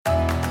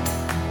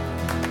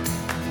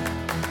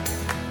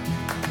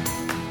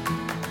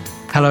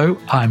Hello,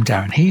 I'm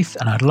Darren Heath,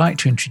 and I'd like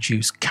to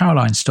introduce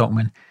Caroline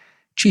Stockman,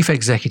 Chief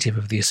Executive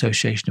of the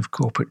Association of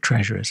Corporate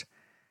Treasurers.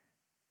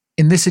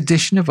 In this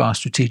edition of our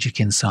Strategic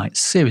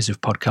Insights series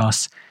of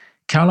podcasts,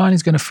 Caroline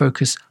is going to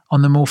focus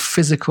on the more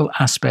physical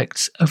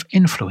aspects of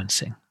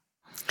influencing.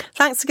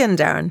 Thanks again,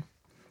 Darren.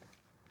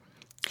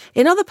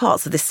 In other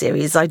parts of this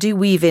series, I do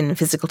weave in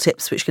physical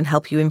tips which can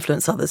help you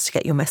influence others to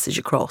get your message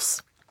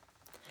across.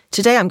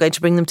 Today I'm going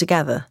to bring them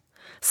together.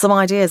 Some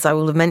ideas I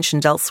will have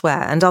mentioned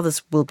elsewhere and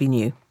others will be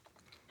new.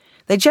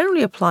 They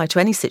generally apply to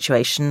any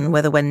situation,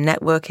 whether when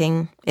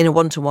networking, in a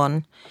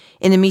one-to-one,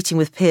 in a meeting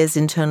with peers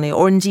internally,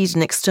 or indeed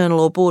an external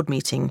or board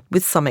meeting,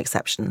 with some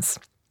exceptions.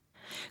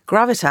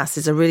 Gravitas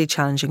is a really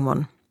challenging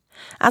one.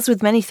 As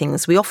with many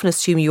things, we often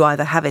assume you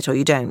either have it or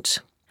you don't.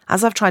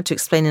 As I've tried to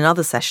explain in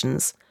other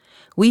sessions,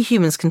 we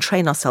humans can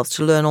train ourselves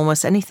to learn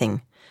almost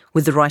anything,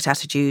 with the right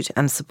attitude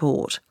and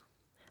support.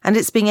 And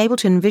it's being able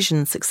to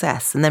envision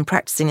success and then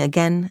practicing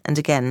again and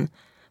again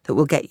that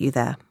will get you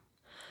there.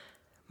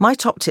 My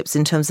top tips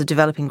in terms of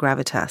developing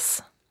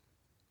gravitas.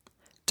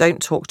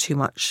 Don't talk too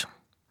much.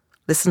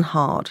 Listen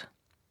hard.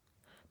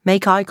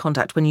 Make eye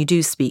contact when you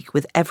do speak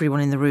with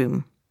everyone in the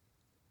room.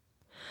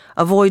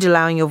 Avoid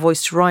allowing your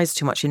voice to rise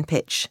too much in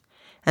pitch,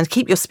 and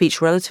keep your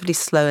speech relatively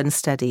slow and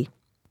steady,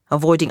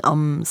 avoiding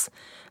ums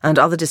and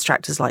other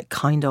distractors like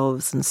kind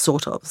ofs and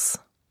sort ofs.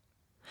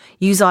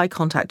 Use eye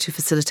contact to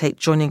facilitate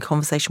joining a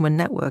conversation when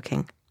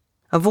networking.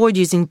 Avoid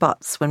using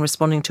buts when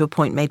responding to a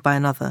point made by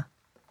another.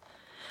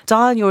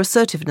 Dial your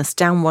assertiveness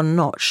down one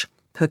notch,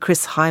 per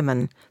Chris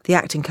Hyman, the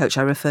acting coach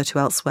I refer to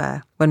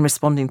elsewhere, when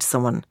responding to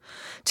someone,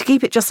 to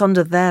keep it just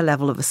under their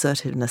level of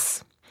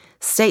assertiveness.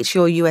 State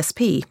your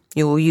USP,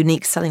 your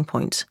unique selling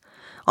point,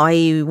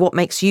 i.e. what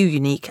makes you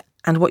unique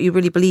and what you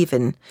really believe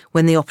in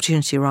when the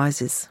opportunity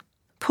arises.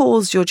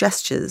 Pause your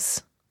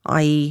gestures,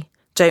 i.e.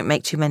 don't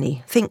make too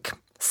many. Think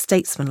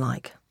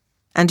statesmanlike.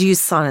 And use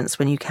silence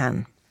when you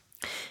can.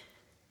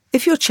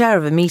 If you're chair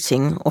of a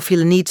meeting or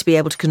feel a need to be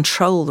able to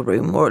control the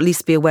room or at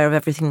least be aware of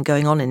everything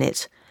going on in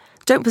it,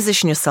 don't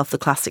position yourself the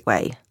classic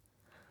way.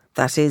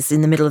 That is,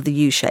 in the middle of the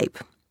U shape.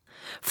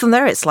 From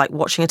there it's like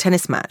watching a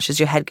tennis match as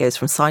your head goes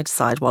from side to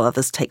side while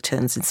others take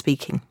turns in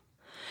speaking.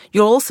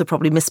 You'll also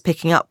probably miss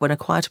picking up when a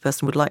quieter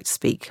person would like to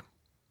speak.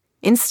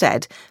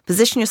 Instead,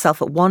 position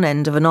yourself at one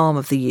end of an arm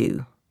of the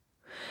U.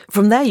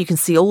 From there you can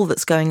see all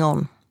that's going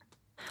on.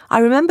 I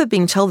remember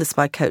being told this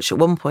by a coach at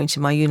one point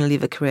in my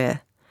Unilever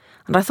career.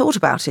 And I thought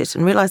about it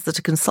and realised that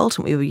a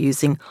consultant we were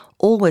using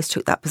always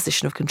took that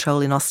position of control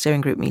in our steering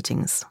group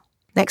meetings.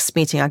 Next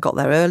meeting I got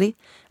there early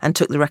and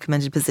took the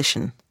recommended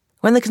position.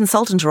 When the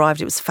consultant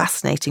arrived, it was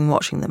fascinating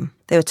watching them.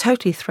 They were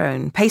totally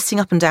thrown,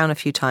 pacing up and down a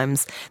few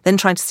times, then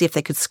trying to see if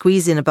they could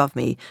squeeze in above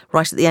me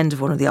right at the end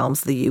of one of the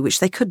arms of the U, which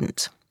they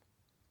couldn't.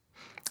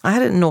 I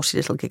had a naughty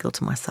little giggle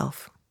to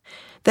myself.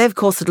 They, of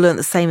course, had learnt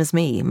the same as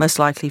me, most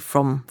likely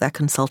from their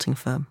consulting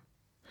firm.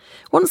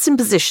 Once in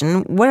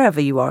position, wherever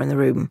you are in the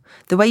room,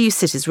 the way you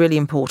sit is really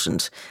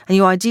important, and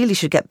you ideally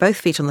should get both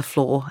feet on the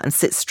floor and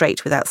sit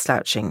straight without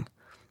slouching,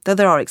 though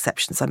there are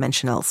exceptions I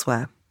mention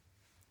elsewhere.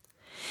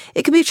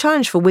 It can be a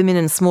challenge for women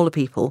and smaller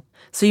people,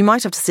 so you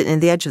might have to sit near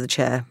the edge of the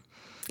chair.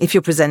 If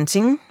you're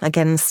presenting,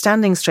 again,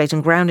 standing straight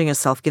and grounding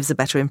yourself gives a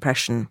better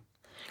impression.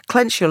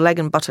 Clench your leg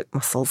and buttock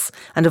muscles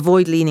and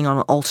avoid leaning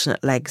on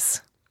alternate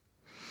legs.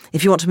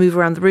 If you want to move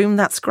around the room,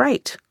 that's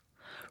great.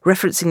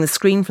 Referencing the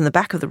screen from the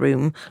back of the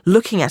room,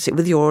 looking at it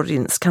with your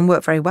audience can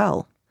work very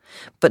well.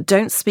 But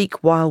don't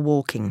speak while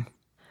walking.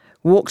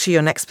 Walk to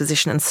your next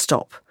position and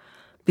stop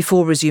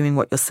before resuming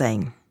what you're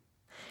saying.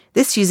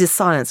 This uses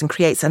silence and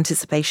creates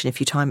anticipation if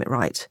you time it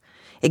right.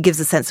 It gives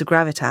a sense of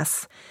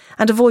gravitas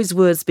and avoids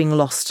words being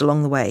lost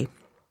along the way.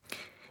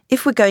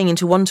 If we're going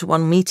into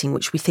one-to-one meeting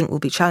which we think will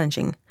be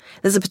challenging,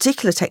 there's a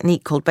particular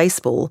technique called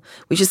baseball,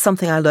 which is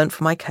something I learned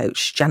from my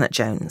coach, Janet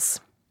Jones.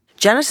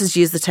 Janet has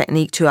used the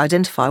technique to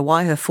identify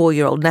why her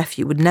 4-year-old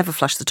nephew would never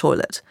flush the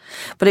toilet.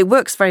 But it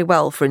works very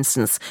well, for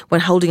instance, when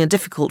holding a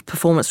difficult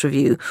performance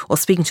review or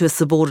speaking to a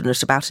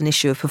subordinate about an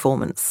issue of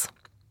performance.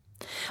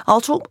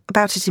 I'll talk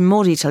about it in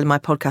more detail in my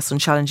podcast on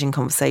challenging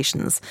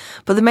conversations,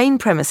 but the main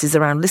premise is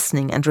around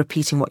listening and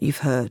repeating what you've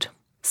heard.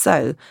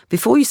 So,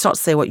 before you start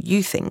to say what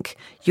you think,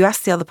 you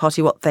ask the other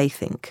party what they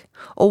think,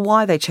 or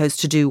why they chose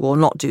to do or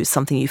not do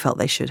something you felt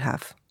they should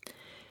have.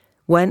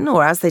 When,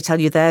 or as they tell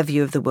you their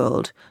view of the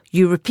world,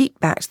 you repeat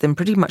back to them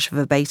pretty much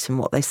verbatim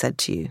what they said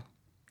to you.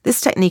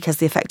 This technique has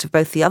the effect of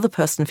both the other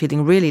person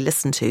feeling really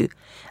listened to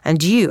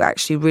and you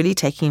actually really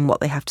taking in what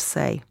they have to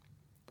say.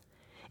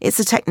 It's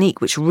a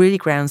technique which really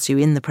grounds you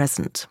in the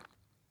present.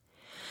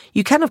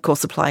 You can, of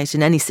course, apply it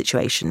in any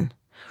situation.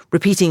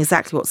 Repeating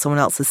exactly what someone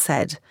else has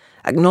said,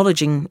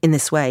 acknowledging in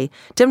this way,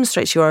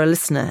 demonstrates you are a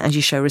listener and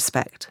you show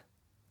respect.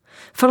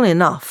 Funnily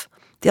enough,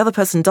 the other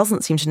person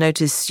doesn't seem to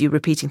notice you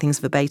repeating things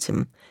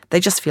verbatim. They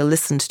just feel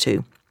listened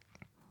to.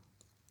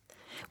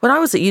 When I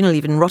was at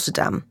Unilever in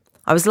Rotterdam,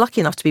 I was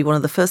lucky enough to be one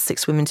of the first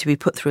 6 women to be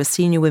put through a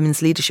senior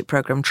women's leadership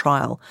programme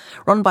trial,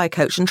 run by a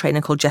coach and trainer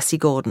called Jessie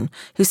Gordon,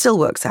 who still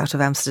works out of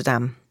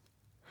Amsterdam.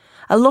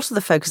 A lot of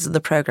the focus of the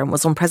programme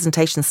was on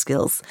presentation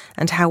skills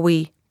and how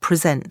we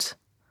present.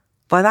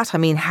 By that I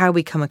mean how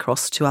we come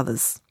across to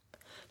others.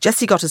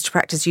 Jessie got us to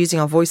practice using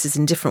our voices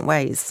in different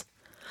ways.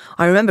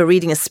 I remember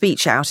reading a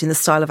speech out in the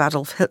style of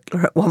Adolf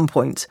Hitler at one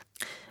point,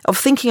 of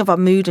thinking of our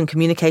mood and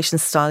communication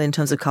style in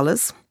terms of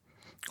colours.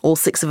 All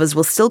 6 of us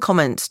will still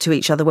comment to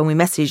each other when we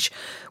message,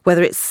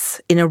 whether it's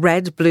in a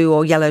red, blue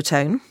or yellow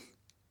tone.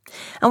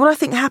 And what I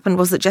think happened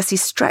was that Jessie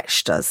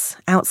stretched us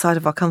outside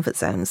of our comfort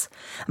zones.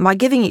 And by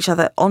giving each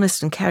other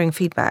honest and caring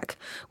feedback,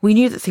 we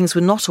knew that things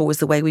were not always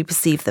the way we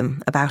perceived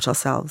them about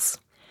ourselves.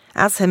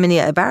 As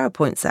Herminia Ibarra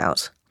points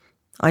out,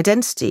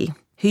 identity,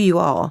 who you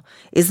are,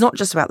 is not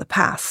just about the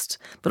past,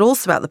 but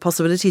also about the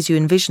possibilities you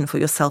envision for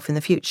yourself in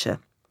the future.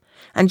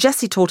 And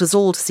Jessie taught us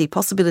all to see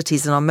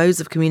possibilities in our modes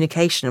of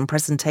communication and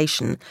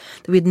presentation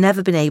that we'd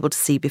never been able to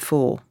see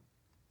before.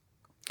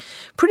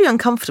 Pretty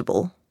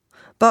uncomfortable,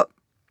 but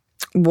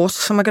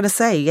what am I going to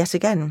say yet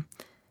again?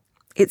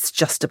 It's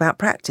just about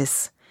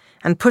practice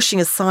and pushing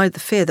aside the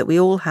fear that we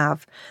all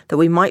have that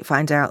we might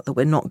find out that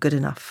we're not good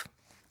enough.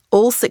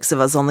 All 6 of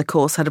us on the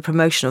course had a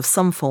promotion of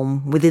some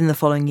form within the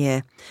following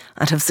year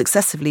and have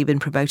successively been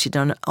promoted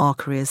on our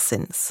careers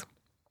since.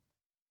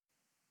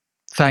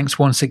 Thanks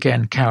once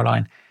again,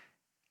 Caroline.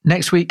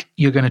 Next week,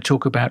 you're going to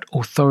talk about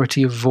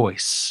authority of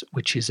voice,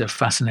 which is a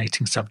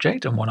fascinating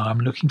subject and one I'm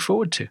looking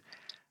forward to.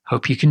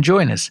 Hope you can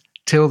join us.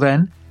 Till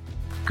then,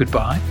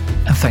 goodbye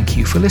and thank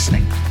you for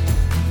listening.